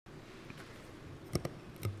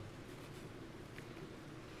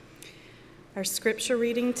Our scripture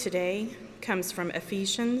reading today comes from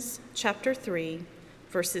Ephesians chapter 3,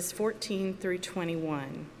 verses 14 through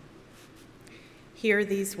 21. Hear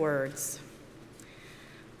these words.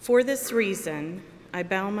 For this reason, I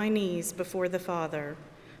bow my knees before the Father,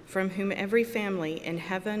 from whom every family in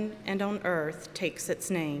heaven and on earth takes its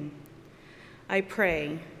name. I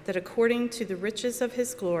pray that according to the riches of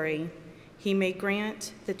his glory, he may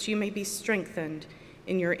grant that you may be strengthened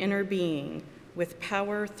in your inner being with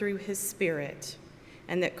power through his Spirit,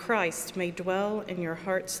 and that Christ may dwell in your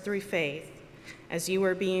hearts through faith, as you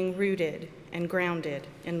are being rooted and grounded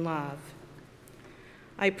in love.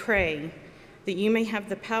 I pray that you may have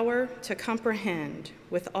the power to comprehend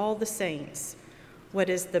with all the saints what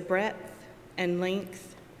is the breadth and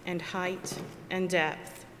length and height and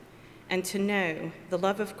depth, and to know the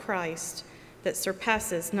love of Christ that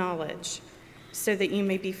surpasses knowledge, so that you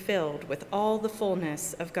may be filled with all the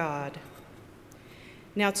fullness of God.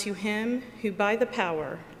 Now to him who by the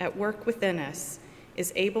power at work within us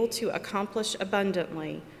is able to accomplish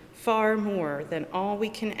abundantly far more than all we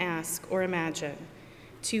can ask or imagine,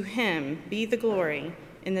 to him be the glory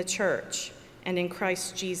in the church and in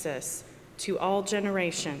Christ Jesus to all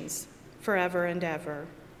generations, forever and ever.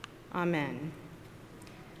 Amen.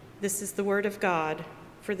 This is the word of God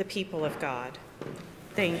for the people of God.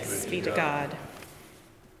 Thanks be to God.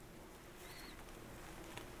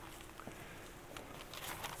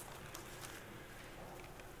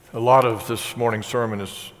 A lot of this morning's sermon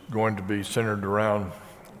is going to be centered around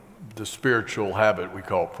the spiritual habit we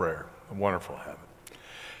call prayer, a wonderful habit.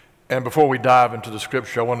 And before we dive into the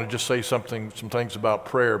scripture, I want to just say some things about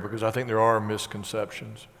prayer, because I think there are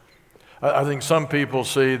misconceptions. I think some people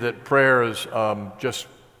see that prayer is just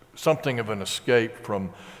something of an escape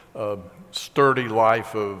from a sturdy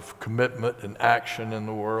life of commitment and action in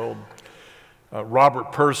the world.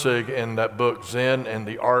 Robert Pirsig, in that book, Zen and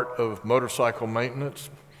the Art of Motorcycle Maintenance,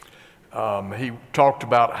 he talked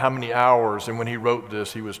about how many hours, and when he wrote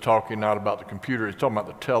this, he was talking not about the computer, he's talking about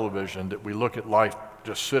the television, that we look at life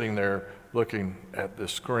just sitting there looking at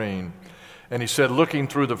this screen. And he said, looking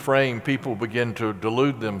through the frame, people begin to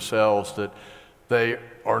delude themselves that they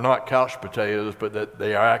are not couch potatoes, but that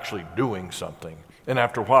they are actually doing something. And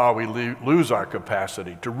after a while, we lose our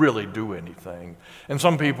capacity to really do anything. And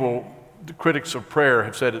some people, the critics of prayer,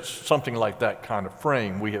 have said it's something like that kind of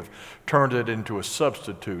frame. We have turned it into a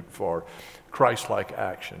substitute for Christ-like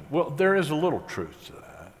action. Well, there is a little truth to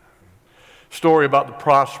that. Story about the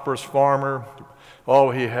prosperous farmer.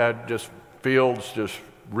 Oh, he had just fields just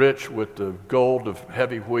rich with the gold of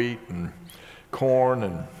heavy wheat and corn,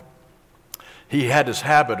 and he had this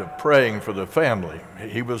habit of praying for the family.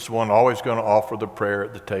 He was the one always going to offer the prayer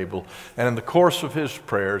at the table. And in the course of his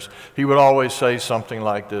prayers, he would always say something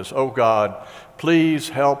like this: "Oh God, please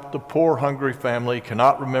help the poor hungry family,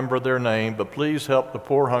 cannot remember their name, but please help the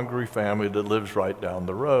poor hungry family that lives right down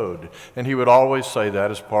the road." And he would always say that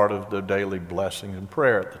as part of the daily blessing and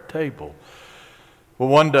prayer at the table. Well,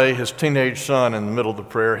 one day his teenage son, in the middle of the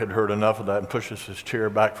prayer, had heard enough of that and pushes his chair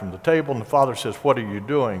back from the table. And the father says, "What are you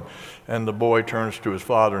doing?" And the boy turns to his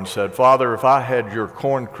father and said, "Father, if I had your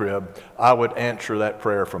corn crib, I would answer that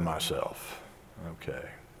prayer for myself." Okay.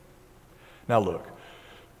 Now look,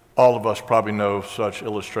 all of us probably know such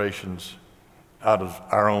illustrations out of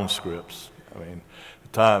our own scripts. I mean,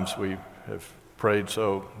 at times we have prayed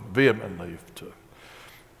so vehemently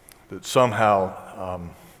that somehow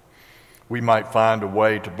we might find a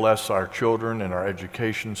way to bless our children and our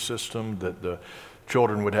education system, that the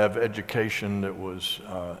children would have education that was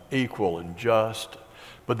equal and just.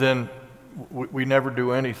 But then we never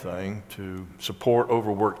do anything to support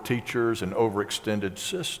overworked teachers and overextended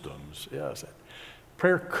systems. Yes,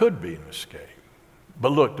 prayer could be an escape.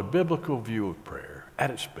 But look, the biblical view of prayer, at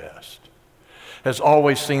its best, has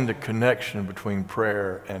always seen the connection between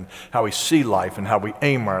prayer and how we see life and how we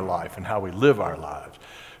aim our life and how we live our lives.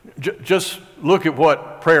 Just look at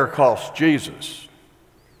what prayer cost Jesus.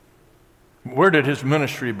 Where did his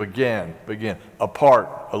ministry begin? Apart,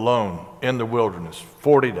 alone, in the wilderness,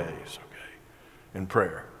 40 days, in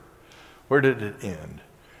prayer. Where did it end?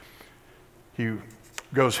 He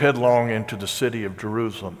goes headlong into the city of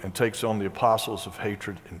Jerusalem and takes on the apostles of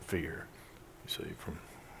hatred and fear. You see, from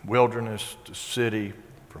wilderness to city,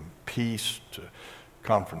 from peace to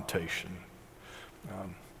confrontation.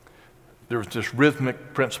 There was this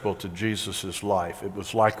rhythmic principle to Jesus' life. It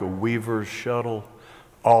was like a weaver's shuttle,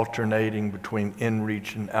 alternating between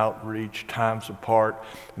in-reach and outreach, times apart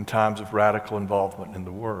and times of radical involvement in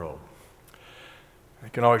the world. I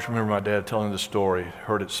can always remember my dad telling this story,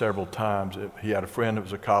 heard it several times. He had a friend that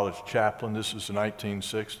was a college chaplain. This is the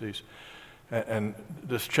 1960s. And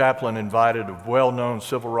this chaplain invited a well-known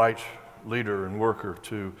civil rights leader and worker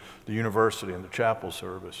to the university and the chapel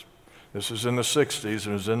service. This is in the 60s, and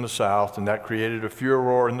it was in the South, and that created a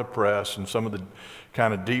furor in the press, and some of the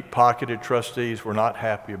kind of deep-pocketed trustees were not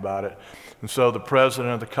happy about it. And so the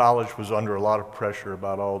president of the college was under a lot of pressure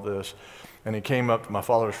about all this, and he came up to my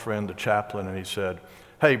father's friend, the chaplain, and he said,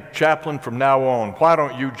 "Hey, chaplain, from now on, why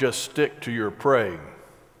don't you just stick to your praying?"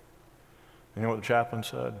 You know what the chaplain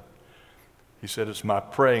said? He said, "It's my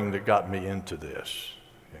praying that got me into this."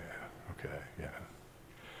 Yeah, okay, yeah.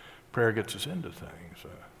 Prayer gets us into things.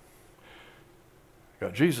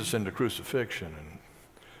 Got Jesus into crucifixion, and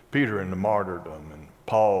Peter into martyrdom, and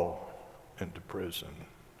Paul into prison.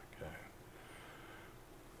 Okay.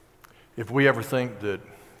 If we ever think that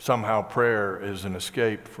somehow prayer is an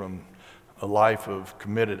escape from a life of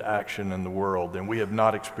committed action in the world, then we have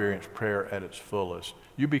not experienced prayer at its fullest.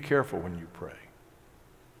 You be careful when you pray,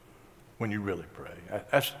 when you really pray.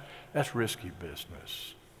 That's risky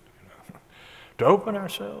business. You know? To open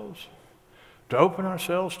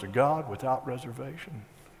ourselves to God without reservation.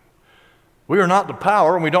 We are not the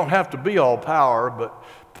power, and we don't have to be all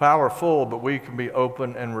powerful, but we can be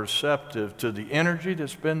open and receptive to the energy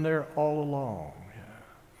that's been there all along. Yeah.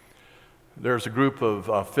 There's a group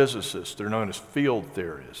of physicists, they're known as field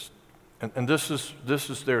theorists, and this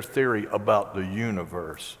is their theory about the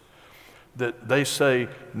universe, that they say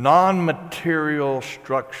non-material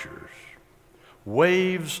structures,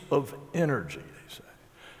 waves of energy,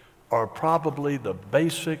 are probably the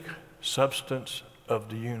basic substance of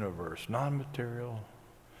the universe. Non-material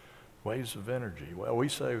waves of energy. Well, we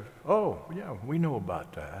say, oh, yeah, we know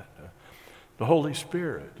about that. The Holy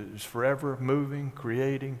Spirit is forever moving,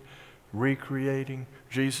 creating, recreating.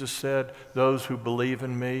 Jesus said, those who believe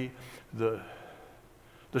in me, the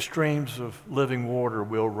streams of living water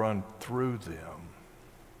will run through them.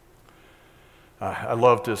 I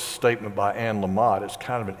love this statement by Anne Lamott. It's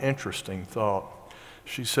kind of an interesting thought.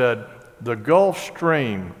 She said, the Gulf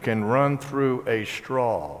Stream can run through a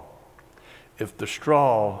straw if the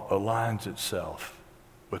straw aligns itself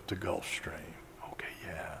with the Gulf Stream. Okay,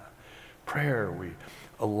 yeah. Prayer, we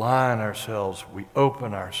align ourselves, we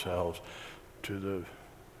open ourselves to the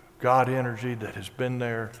God energy that has been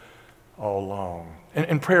there all along.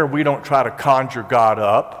 In prayer, we don't try to conjure God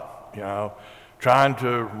up, trying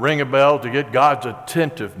to ring a bell to get God's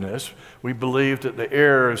attentiveness. We believe that the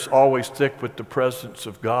air is always thick with the presence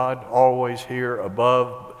of God, always here,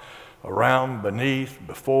 above, around, beneath,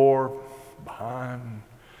 before, behind.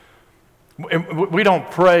 We don't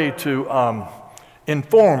pray to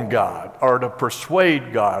inform God or to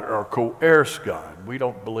persuade God or coerce God. We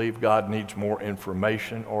don't believe God needs more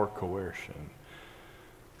information or coercion.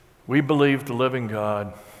 We believe the living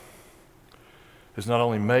God has not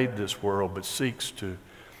only made this world, but seeks to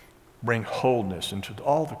bring wholeness into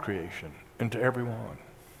all the creation, into everyone.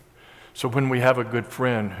 So when we have a good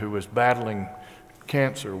friend who is battling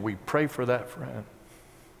cancer, we pray for that friend.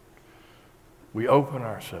 We open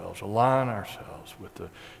ourselves, align ourselves with the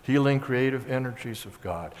healing, creative energies of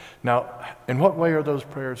God. Now, in what way are those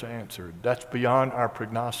prayers answered? That's beyond our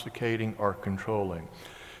prognosticating or controlling.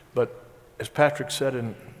 But as Patrick said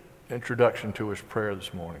in introduction to his prayer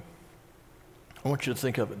this morning, I want you to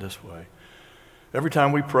think of it this way. Every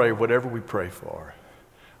time we pray, whatever we pray for,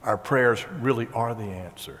 our prayers really are the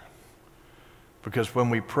answer. Because when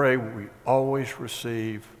we pray, we always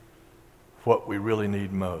receive what we really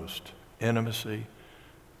need most: intimacy,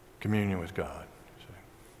 communion with God.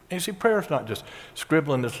 And you see, prayer is not just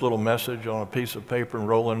scribbling this little message on a piece of paper and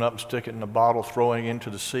rolling it up and sticking it in a bottle, throwing it into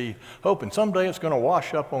the sea, hoping someday it's going to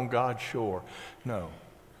wash up on God's shore. No.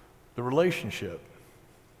 The relationship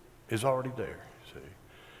is already there.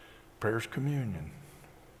 Prayer's communion.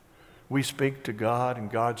 We speak to God and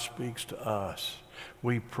God speaks to us.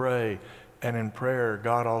 We pray, and in prayer,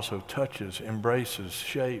 God also touches, embraces,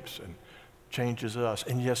 shapes, and changes us.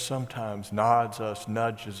 And yes, sometimes nods us,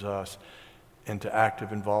 nudges us into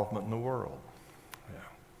active involvement in the world.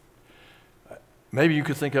 Yeah. Maybe you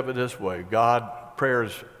could think of it this way. Prayer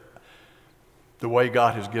is the way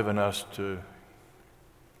God has given us to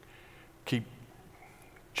keep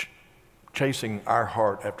chasing our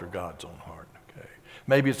heart after God's own heart. Okay.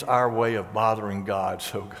 Maybe it's our way of bothering God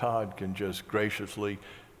so God can just graciously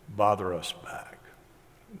bother us back.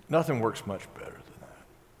 Nothing works much better than that.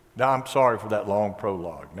 Now, I'm sorry for that long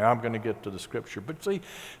prologue. Now I'm going to get to the scripture. But see,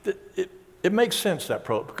 it makes sense, that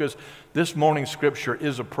prologue, because this morning's scripture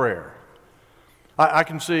is a prayer. I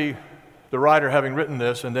can see the writer having written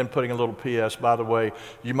this and then putting a little P.S. By the way,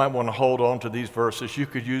 you might want to hold on to these verses. You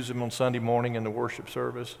could use them on Sunday morning in the worship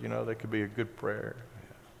service. They could be a good prayer.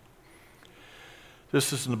 Yeah.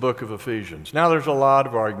 This is in the book of Ephesians. Now, there's a lot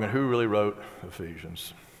of argument. Who really wrote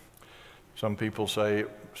Ephesians? Some people say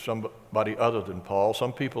somebody other than Paul.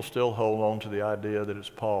 Some people still hold on to the idea that it's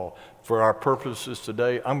Paul. For our purposes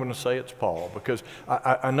today, I'm going to say it's Paul, because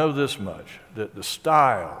I know this much, that the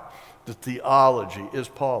style, the theology is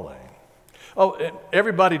Pauline. Oh, and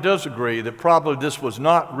everybody does agree that probably this was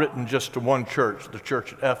not written just to one church, the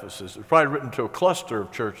church at Ephesus. It was probably written to a cluster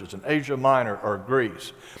of churches in Asia Minor or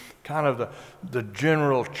Greece, kind of the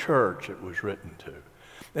general church it was written to.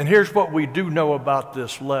 And here's what we do know about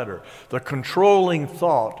this letter. The controlling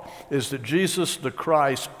thought is that Jesus the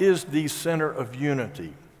Christ is the center of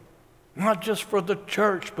unity, not just for the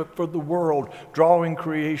church, but for the world, drawing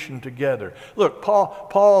creation together. Look,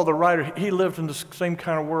 Paul, the writer, he lived in the same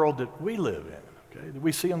kind of world that we live in, okay, that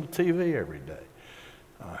we see on the TV every day.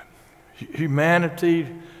 Humanity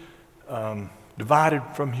divided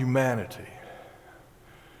from humanity.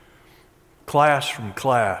 Class from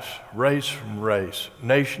class, race from race,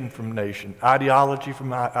 nation from nation, ideology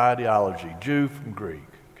from ideology, Jew from Greek.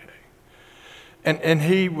 Okay. And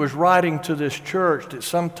he was writing to this church that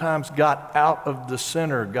sometimes got out of the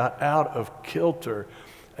center, got out of kilter,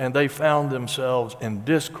 and they found themselves in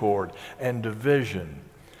discord and division.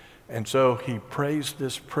 And so he prays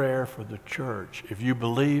this prayer for the church. If you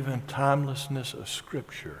believe in timelessness of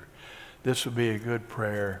Scripture, this would be a good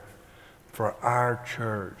prayer for our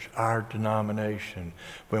church, our denomination,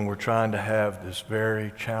 when we're trying to have this very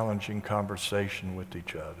challenging conversation with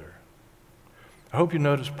each other. I hope you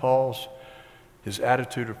notice his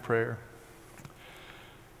attitude of prayer.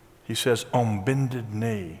 He says, on bended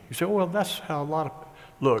knee. You say, well, that's how a lot of,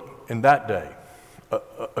 look, in that day,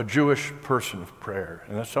 a Jewish person of prayer,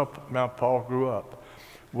 and that's how Paul grew up,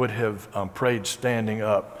 would have prayed standing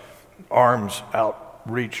up, arms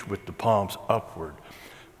outreached with the palms upward.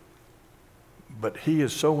 But he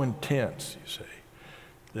is so intense, you see,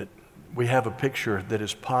 that we have a picture that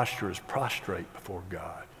his posture is prostrate before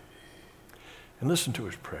God. And listen to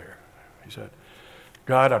his prayer. He said,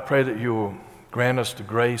 God, I pray that you will grant us the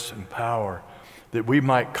grace and power that we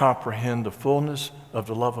might comprehend the fullness of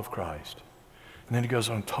the love of Christ. And then he goes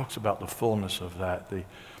on and talks about the fullness of that, the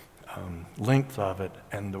length of it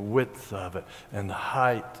and the width of it and the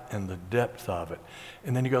height and the depth of it.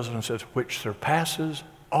 And then he goes on and says, which surpasses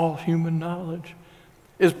all human knowledge.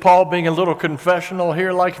 Is Paul being a little confessional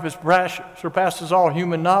here? Like if it surpasses all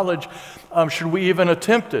human knowledge, should we even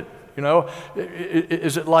attempt it? You know,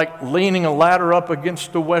 is it like leaning a ladder up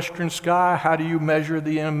against the western sky? How do you measure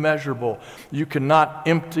the immeasurable? You cannot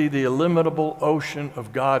empty the illimitable ocean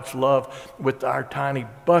of God's love with our tiny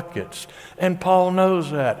buckets. And Paul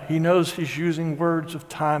knows that. He knows he's using words of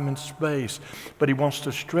time and space, but he wants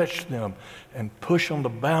to stretch them and push on the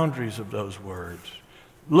boundaries of those words.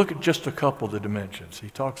 Look at just a couple of the dimensions. He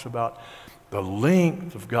talks about the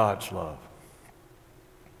length of God's love.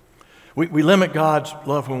 We limit God's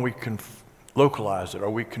love when we localize it, or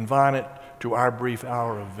we confine it to our brief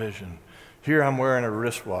hour of vision. Here I'm wearing a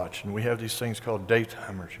wristwatch, and we have these things called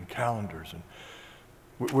daytimers and calendars, and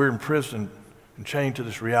we're imprisoned and chained to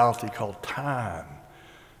this reality called time.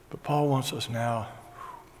 But Paul wants us now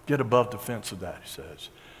get above the fence of that, he says.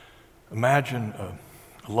 Imagine a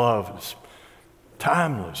love that's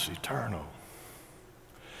timeless, eternal.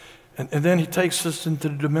 And then he takes us into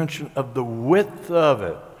the dimension of the width of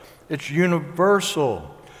it. It's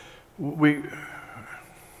universal. We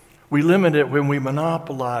limit it when we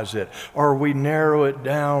monopolize it, or we narrow it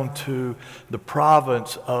down to the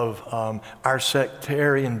province of our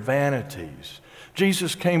sectarian vanities.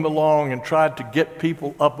 Jesus came along and tried to get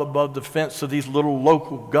people up above the fence of these little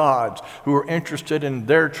local gods who were interested in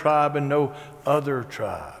their tribe and no other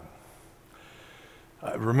tribe.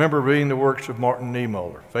 I remember reading the works of Martin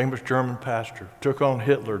Niemöller, famous German pastor, took on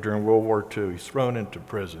Hitler during World War II. He's thrown into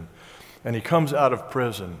prison. And he comes out of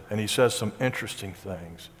prison and he says some interesting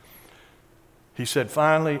things. He said,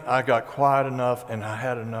 finally, I got quiet enough and I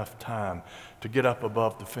had enough time to get up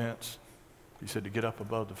above the fence. He said, to get up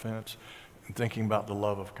above the fence and thinking about the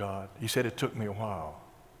love of God. He said, it took me a while,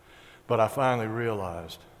 but I finally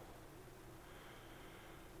realized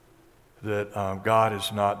that God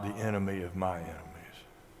is not the enemy of my enemies.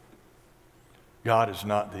 God is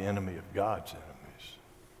not the enemy of God's enemies.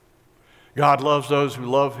 God loves those who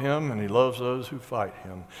love him, and he loves those who fight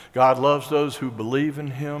him. God loves those who believe in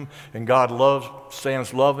him, and God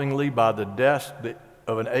stands lovingly by the desk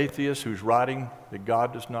of an atheist who's writing that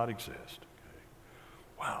God does not exist. Okay.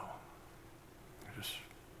 Wow. Just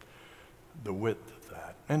the width of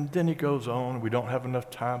that. And then he goes on. We don't have enough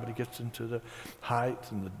time, but he gets into the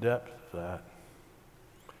height and the depth of that.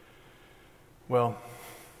 Well,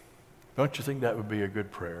 don't you think that would be a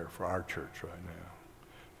good prayer for our church right now?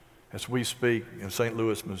 As we speak in St.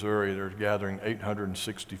 Louis, Missouri, they're gathering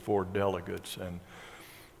 864 delegates, and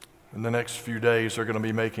in the next few days, they're going to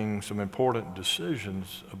be making some important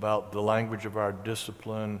decisions about the language of our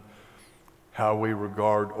discipline, how we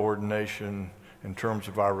regard ordination in terms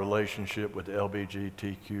of our relationship with the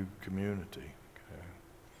LGBTQ community.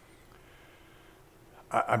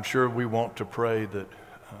 Okay. I'm sure we want to pray that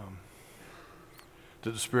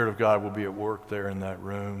the Spirit of God will be at work there in that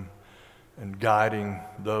room and guiding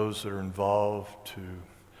those that are involved to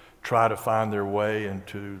try to find their way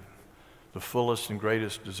into the fullest and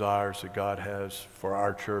greatest desires that God has for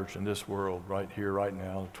our church in this world, right here, right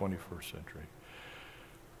now, in the 21st century.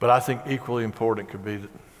 But I think equally important could be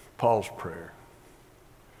Paul's prayer.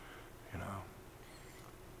 You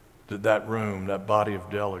know, that room, that body of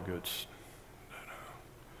delegates,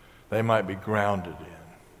 they might be grounded in,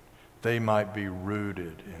 they might be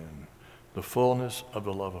rooted in the fullness of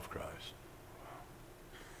the love of Christ.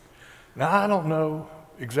 Now, I don't know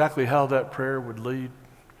exactly how that prayer would lead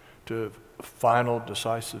to final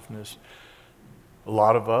decisiveness. A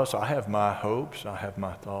lot of us, I have my hopes, I have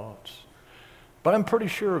my thoughts. But I'm pretty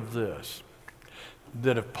sure of this,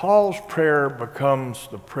 that if Paul's prayer becomes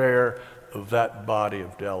the prayer of that body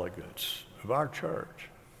of delegates, of our church,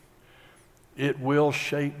 it will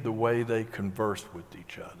shape the way they converse with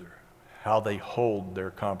each other, how they hold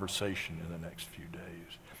their conversation in the next few days.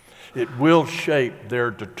 It will shape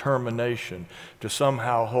their determination to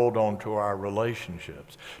somehow hold on to our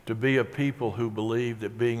relationships, to be a people who believe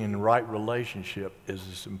that being in the right relationship is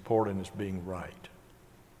as important as being right.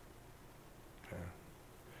 Okay.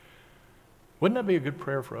 Wouldn't that be a good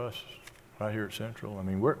prayer for us right here at Central? I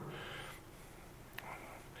mean,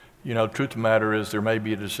 truth of the matter is there may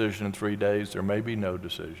be a decision in 3 days, there may be no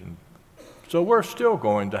decision. So we're still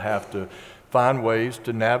going to have to find ways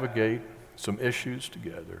to navigate some issues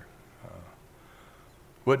together.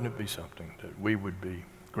 Wouldn't it be something that we would be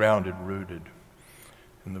grounded, rooted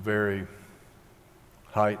in the very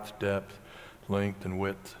height, depth, length, and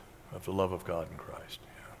width of the love of God in Christ?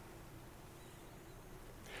 Yeah.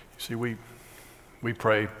 You see, we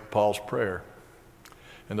pray Paul's prayer,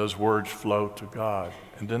 and those words flow to God,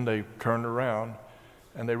 and then they turn around,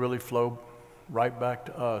 and they really flow right back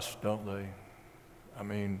to us, don't they? I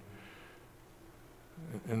mean,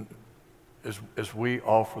 and as we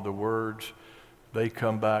offer the words, they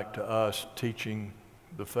come back to us teaching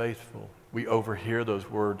the faithful. We overhear those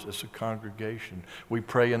words as a congregation. We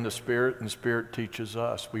pray in the Spirit, and the Spirit teaches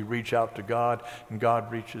us. We reach out to God, and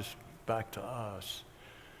God reaches back to us.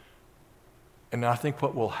 And I think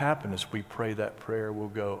what will happen as we pray that prayer, we'll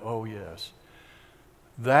go, oh yes,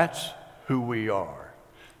 that's who we are.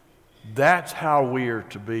 That's how we are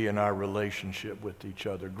to be in our relationship with each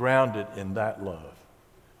other, grounded in that love,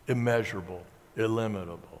 immeasurable,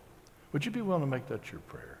 illimitable. Would you be willing to make that your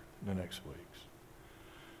prayer in the next weeks?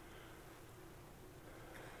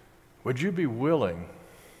 Would you be willing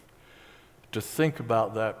to think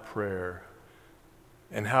about that prayer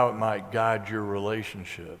and how it might guide your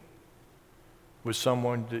relationship with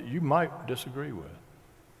someone that you might disagree with?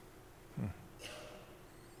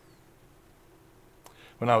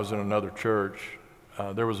 When I was in another church,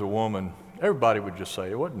 there was a woman, everybody would just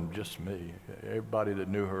say, it wasn't just me, everybody that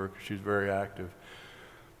knew her, she's very active.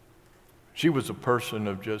 She was a person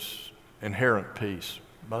of just inherent peace.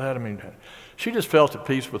 By that I mean, she just felt at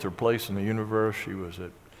peace with her place in the universe. She was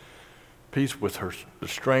at peace with the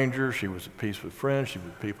strangers. She was at peace with friends. She was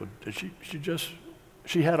with people.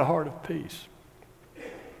 She had a heart of peace.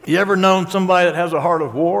 You ever known somebody that has a heart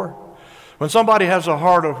of war? When somebody has a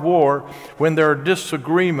heart of war, when there are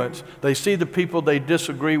disagreements, they see the people they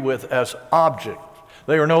disagree with as objects.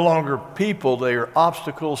 They are no longer people. They are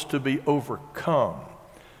obstacles to be overcome.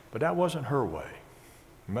 But that wasn't her way.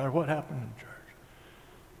 No matter what happened in church.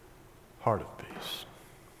 Heart of peace.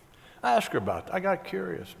 I asked her about that. I got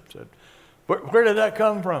curious and said, where did that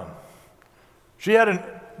come from? She had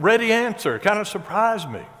a ready answer. It kind of surprised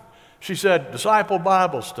me. She said, Disciple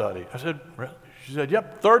Bible Study. I said, really? She said,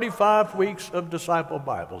 yep, 35 weeks of Disciple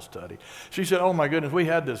Bible Study. She said, oh my goodness, we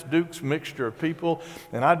had this Duke's mixture of people,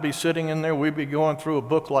 and I'd be sitting in there, we'd be going through a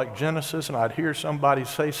book like Genesis, and I'd hear somebody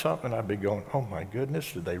say something, and I'd be going, oh my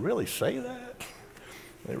goodness, did they really say that?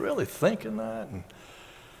 Are they really thinking that?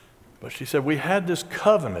 But she said, we had this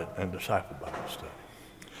covenant in Disciple Bible Study.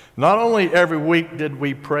 Not only every week did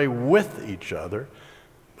we pray with each other,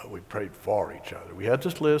 but we prayed for each other. We had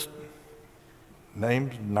this list,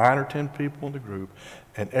 named 9 or 10 people in the group,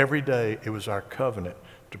 and every day it was our covenant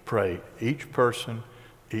to pray each person,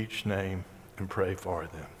 each name, and pray for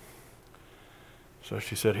them. So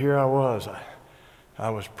she said, here I was. I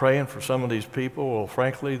was praying for some of these people. Well,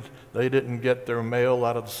 frankly, they didn't get their mail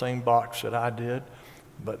out of the same box that I did,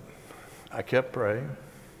 but I kept praying.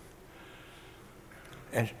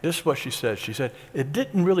 And this is what she said. She said, it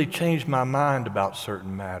didn't really change my mind about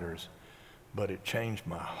certain matters, but it changed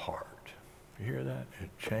my heart. You hear that? It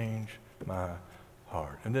changed my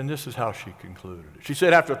heart. And then this is how she concluded it. She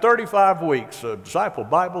said, after 35 weeks of disciple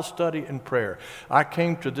Bible study and prayer, I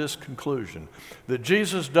came to this conclusion, that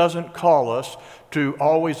Jesus doesn't call us to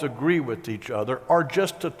always agree with each other or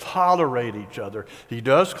just to tolerate each other. He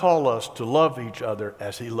does call us to love each other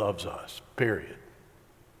as he loves us, period.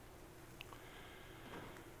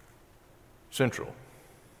 Central.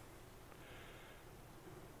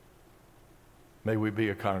 May we be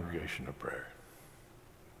a congregation of prayer.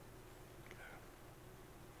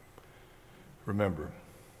 Remember,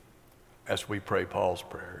 as we pray Paul's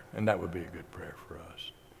prayer, and that would be a good prayer for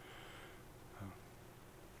us,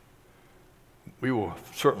 we will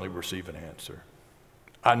certainly receive an answer.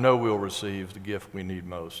 I know we'll receive the gift we need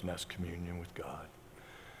most, and that's communion with God.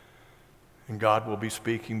 And God will be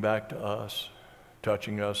speaking back to us,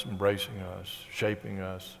 touching us, embracing us, shaping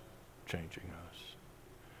us, changing us,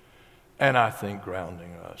 and I think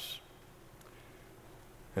grounding us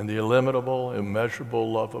in the illimitable,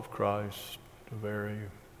 immeasurable love of Christ, the very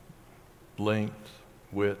length,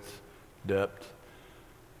 width, depth,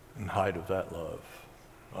 and height of that love.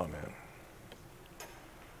 Amen.